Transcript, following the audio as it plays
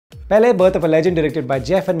Pele, Birth of a Legend, directed by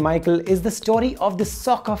Jeff and Michael, is the story of this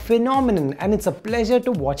soccer phenomenon, and it's a pleasure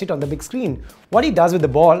to watch it on the big screen. What he does with the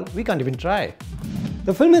ball, we can't even try.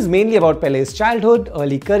 The film is mainly about Pele's childhood,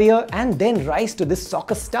 early career, and then rise to this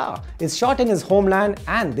soccer star. It's shot in his homeland,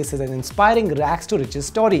 and this is an inspiring rags to riches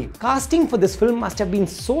story. Casting for this film must have been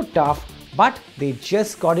so tough, but they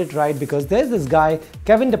just got it right because there's this guy,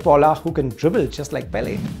 Kevin De Paula, who can dribble just like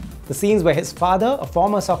Pele. The scenes where his father, a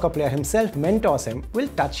former soccer player himself, mentors him will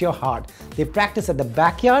touch your heart. They practice at the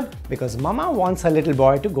backyard because mama wants her little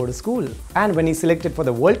boy to go to school. And when he's selected for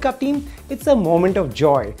the World Cup team, it's a moment of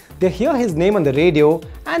joy. They hear his name on the radio,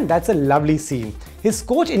 and that's a lovely scene. His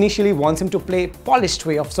coach initially wants him to play polished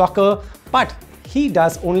way of soccer, but he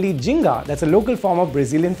does only Ginga, that's a local form of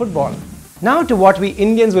Brazilian football. Now to what we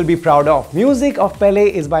Indians will be proud of. Music of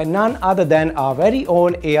Pele is by none other than our very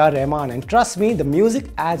own A.R.Rahman, and trust me, the music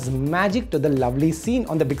adds magic to the lovely scene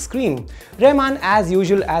on the big screen. Rahman, as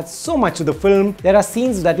usual, adds so much to the film. There are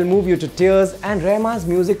scenes that will move you to tears, and Rahman's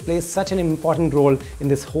music plays such an important role in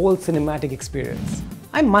this whole cinematic experience.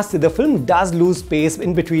 I must say, the film does lose pace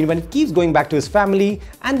in between when it keeps going back to his family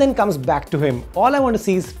and then comes back to him. All I want to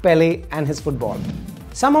see is Pele and his football.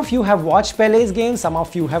 Some of you have watched Pele's game, some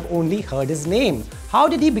of you have only heard his name. How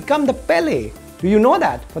did he become the Pele? Do you know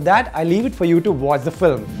that? For that, I leave it for you to watch the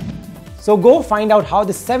film. So go find out how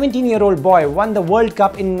this 17-year-old boy won the World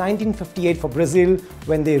Cup in 1958 for Brazil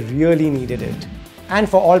when they really needed it. And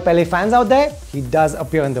for all Pele fans out there, he does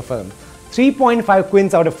appear in the film. 3.5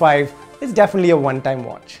 quints out of 5 is definitely a one-time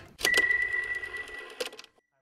watch.